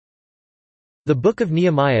The Book of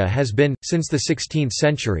Nehemiah has been, since the 16th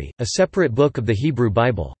century, a separate book of the Hebrew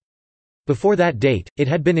Bible. Before that date, it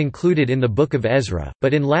had been included in the Book of Ezra,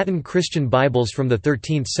 but in Latin Christian Bibles from the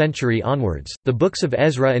 13th century onwards, the books of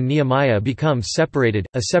Ezra and Nehemiah become separated,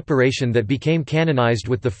 a separation that became canonized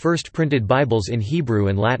with the first printed Bibles in Hebrew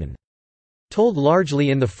and Latin. Told largely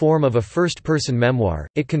in the form of a first-person memoir,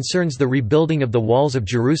 it concerns the rebuilding of the walls of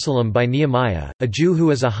Jerusalem by Nehemiah, a Jew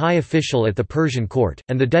who is a high official at the Persian court,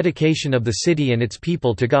 and the dedication of the city and its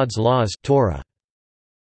people to God's laws Torah.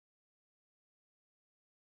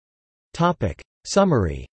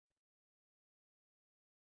 Summary.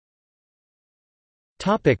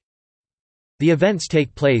 The events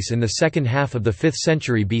take place in the second half of the 5th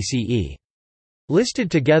century BCE.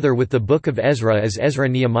 Listed together with the Book of Ezra as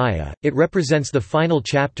Ezra-Nehemiah, it represents the final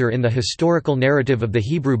chapter in the historical narrative of the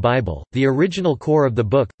Hebrew Bible. The original core of the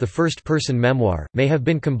book, the first-person memoir, may have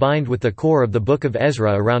been combined with the core of the Book of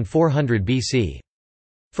Ezra around 400 BC.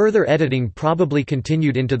 Further editing probably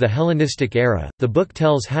continued into the Hellenistic era. The book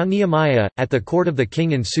tells how Nehemiah, at the court of the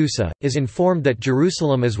king in Susa, is informed that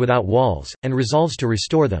Jerusalem is without walls, and resolves to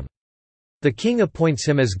restore them. The king appoints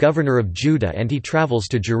him as governor of Judah and he travels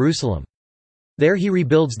to Jerusalem. There he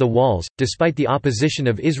rebuilds the walls, despite the opposition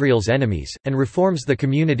of Israel's enemies, and reforms the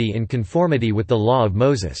community in conformity with the law of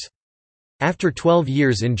Moses. After 12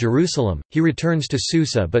 years in Jerusalem, he returns to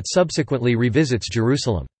Susa but subsequently revisits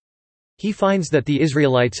Jerusalem. He finds that the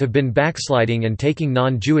Israelites have been backsliding and taking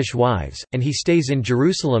non-Jewish wives, and he stays in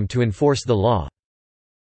Jerusalem to enforce the law.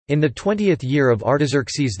 In the 20th year of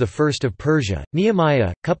Artaxerxes I of Persia,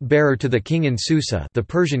 Nehemiah, cup-bearer to the king in Susa, the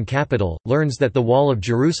Persian capital, learns that the wall of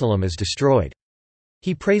Jerusalem is destroyed.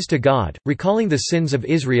 He prays to God, recalling the sins of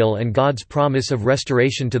Israel and God's promise of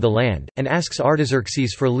restoration to the land, and asks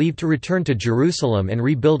Artaxerxes for leave to return to Jerusalem and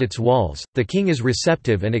rebuild its walls. The king is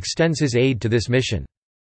receptive and extends his aid to this mission.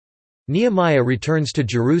 Nehemiah returns to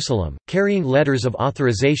Jerusalem, carrying letters of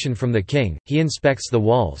authorization from the king. He inspects the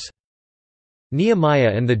walls.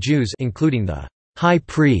 Nehemiah and the Jews, including the high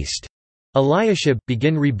priest Eliashib,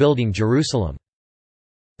 begin rebuilding Jerusalem.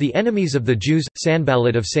 The enemies of the Jews,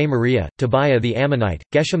 Sanballat of Samaria, Tobiah the Ammonite,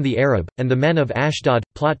 Geshem the Arab, and the men of Ashdod,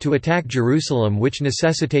 plot to attack Jerusalem, which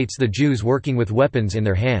necessitates the Jews working with weapons in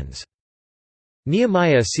their hands.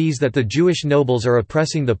 Nehemiah sees that the Jewish nobles are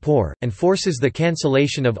oppressing the poor, and forces the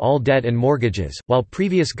cancellation of all debt and mortgages. While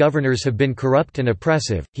previous governors have been corrupt and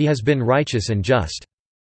oppressive, he has been righteous and just.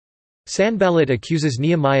 Sanballat accuses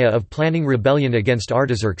Nehemiah of planning rebellion against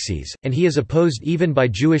Artaxerxes, and he is opposed even by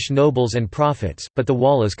Jewish nobles and prophets, but the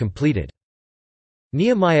wall is completed.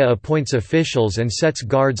 Nehemiah appoints officials and sets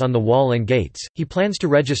guards on the wall and gates. He plans to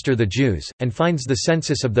register the Jews, and finds the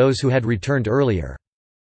census of those who had returned earlier.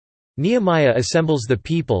 Nehemiah assembles the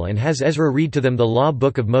people and has Ezra read to them the law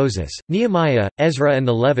book of Moses. Nehemiah, Ezra and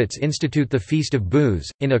the Levites institute the Feast of Booths,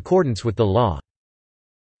 in accordance with the law.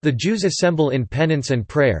 The Jews assemble in penance and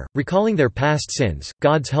prayer, recalling their past sins,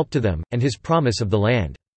 God's help to them, and his promise of the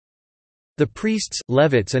land. The priests,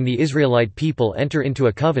 Levites and the Israelite people enter into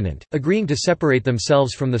a covenant, agreeing to separate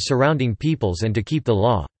themselves from the surrounding peoples and to keep the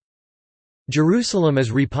law. Jerusalem is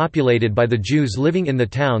repopulated by the Jews living in the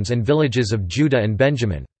towns and villages of Judah and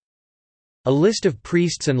Benjamin. A list of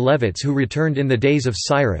priests and Levites who returned in the days of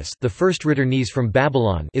Cyrus, the first returnees from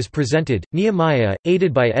Babylon, is presented. Nehemiah,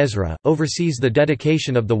 aided by Ezra, oversees the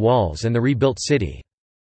dedication of the walls and the rebuilt city.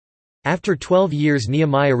 After 12 years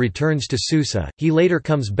Nehemiah returns to Susa. He later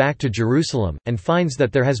comes back to Jerusalem, and finds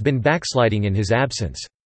that there has been backsliding in his absence.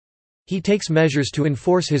 He takes measures to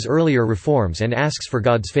enforce his earlier reforms and asks for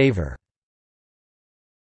God's favor.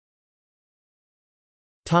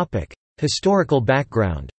 Historical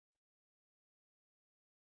background.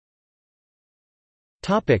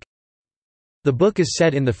 The book is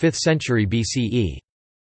set in the 5th century BCE.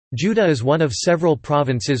 Judah is one of several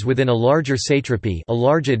provinces within a larger satrapy, a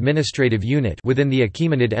large administrative unit within the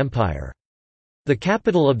Achaemenid Empire. The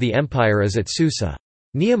capital of the empire is at Susa.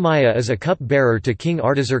 Nehemiah is a cup-bearer to King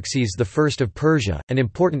Artaxerxes I of Persia, an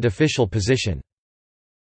important official position.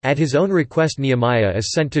 At his own request Nehemiah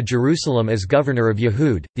is sent to Jerusalem as governor of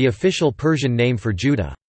Yehud, the official Persian name for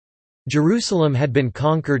Judah. Jerusalem had been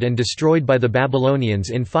conquered and destroyed by the Babylonians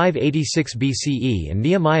in 586 BCE and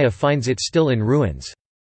Nehemiah finds it still in ruins.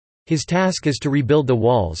 His task is to rebuild the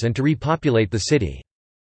walls and to repopulate the city.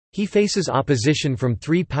 He faces opposition from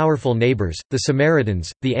three powerful neighbors, the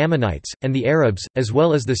Samaritans, the Ammonites, and the Arabs, as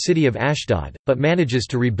well as the city of Ashdod, but manages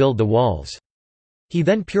to rebuild the walls. He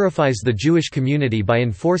then purifies the Jewish community by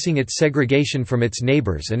enforcing its segregation from its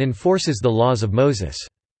neighbors and enforces the laws of Moses.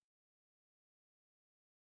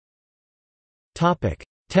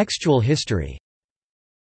 Textual history.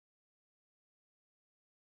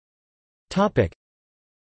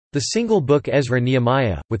 The single book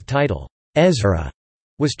Ezra-Nehemiah, with title, Ezra,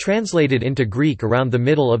 was translated into Greek around the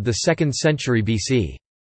middle of the 2nd century BC.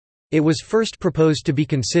 It was first proposed to be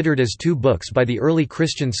considered as two books by the early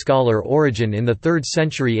Christian scholar Origen in the 3rd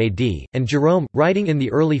century AD, and Jerome, writing in the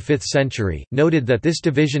early 5th century, noted that this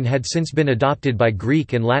division had since been adopted by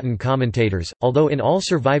Greek and Latin commentators, although in all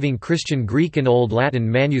surviving Christian Greek and Old Latin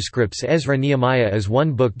manuscripts Ezra-Nehemiah is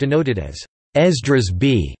one book denoted as Esdras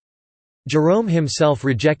B. Jerome himself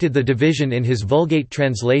rejected the division in his Vulgate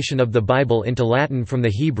translation of the Bible into Latin from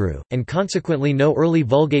the Hebrew, and consequently no early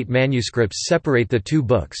Vulgate manuscripts separate the two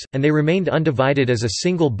books, and they remained undivided as a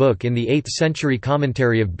single book in the 8th century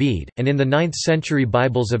commentary of Bede, and in the 9th century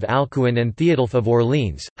Bibles of Alcuin and Theodulf of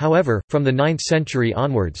Orleans. However, from the 9th century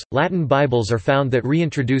onwards, Latin Bibles are found that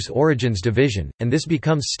reintroduce Origen's division, and this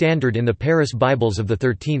becomes standard in the Paris Bibles of the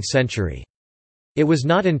 13th century. It was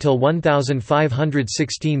not until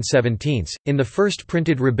 1516–17, in the first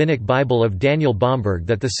printed rabbinic Bible of Daniel Bomberg,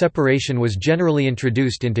 that the separation was generally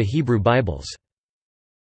introduced into Hebrew Bibles.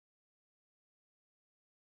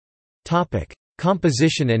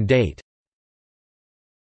 Composition and date.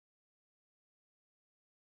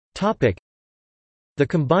 The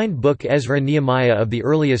combined book Ezra-Nehemiah of the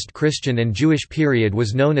earliest Christian and Jewish period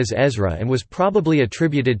was known as Ezra and was probably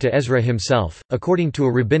attributed to Ezra himself, according to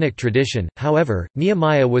a rabbinic tradition. However,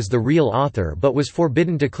 Nehemiah was the real author but was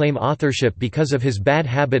forbidden to claim authorship because of his bad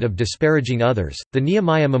habit of disparaging others. The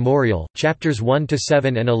Nehemiah Memorial, chapters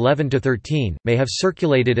 1–7 and 11–13, may have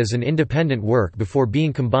circulated as an independent work before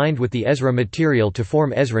being combined with the Ezra material to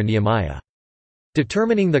form Ezra-Nehemiah.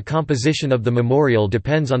 Determining the composition of the memorial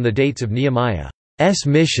depends on the dates of Nehemiah's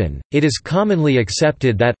mission. It is commonly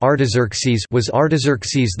accepted that Artaxerxes was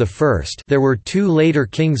Artaxerxes I. There were two later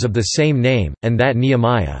kings of the same name, and that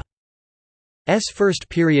Nehemiah's first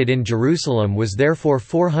period in Jerusalem was therefore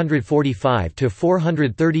 445 to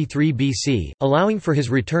 433 BC, allowing for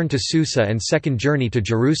his return to Susa and second journey to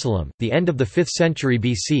Jerusalem. The end of the 5th century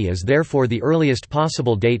BC is therefore the earliest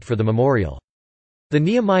possible date for the memorial. The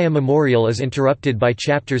Nehemiah memorial is interrupted by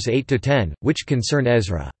chapters 8 to 10, which concern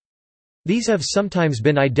Ezra. These have sometimes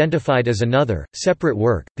been identified as another, separate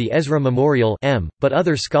work, the Ezra Memorial M, but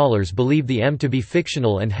other scholars believe the M to be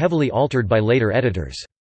fictional and heavily altered by later editors.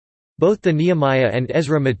 Both the Nehemiah and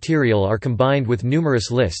Ezra material are combined with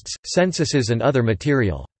numerous lists, censuses and other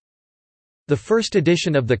material. The first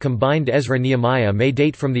edition of the combined Ezra-Nehemiah may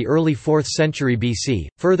date from the early 4th century BC,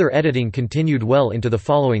 further editing continued well into the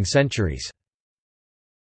following centuries.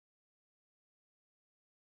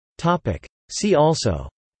 See also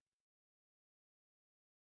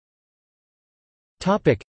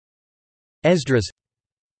Esdras.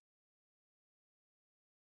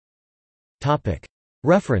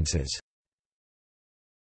 References.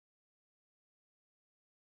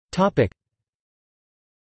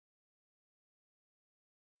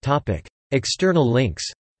 External links.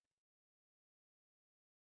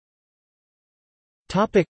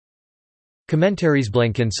 Commentaries.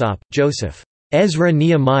 Blenkinsop, Joseph.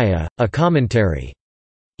 Ezra-Nehemiah, A Commentary.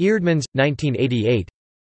 Eerdmans, 1988.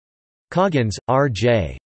 Coggins,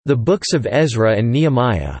 R.J. The Books of Ezra and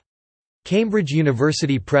Nehemiah. Cambridge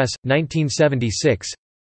University Press, 1976.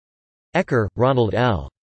 Ecker, Ronald L.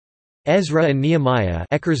 Ezra and Nehemiah,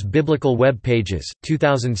 Ecker's Biblical Web Pages,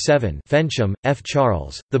 2007. Fensham, F.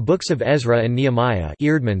 Charles, The Books of Ezra and Nehemiah.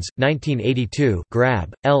 Eerdmans, 1982.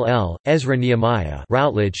 Grab, L. L. Ezra-Nehemiah.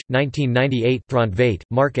 Routledge, 1998. Throntveit,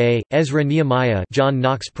 Mark A. Ezra-Nehemiah. John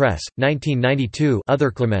Knox Press, 1992. Other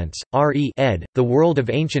Clements, R. E. ed. The World of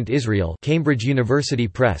Ancient Israel. Cambridge University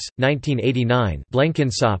Press, 1989.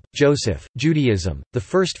 Blenkinsop, Joseph. Judaism, The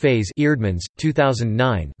First Phase. Eerdmans,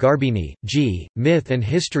 2009. Garbini, G. Myth and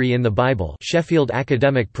History in the Bible. Sheffield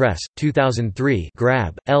Academic Press, 2003.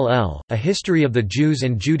 Grab, L. L. A History of the Jews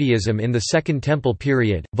and Judaism in the Second Temple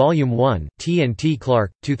Period, Volume 1. T. and T.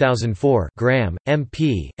 Clark, 2004. Graham,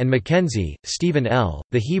 M.P., and Mackenzie, Stephen L.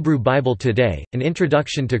 The Hebrew Bible Today, An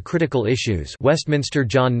Introduction to Critical Issues. Westminster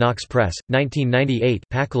John Knox Press, 1998.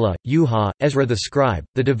 Pakula, Juha, Ezra the Scribe,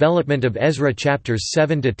 The Development of Ezra Chapters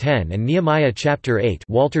 7 to 10 and Nehemiah Chapter 8.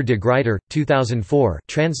 Walter de Gruyter, 2004.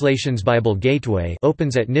 Translations. Bible Gateway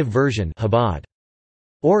opens at Niv version. Chabad.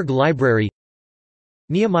 Org Library.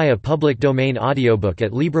 Nehemiah public domain audiobook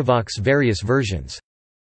at LibriVox. Various versions.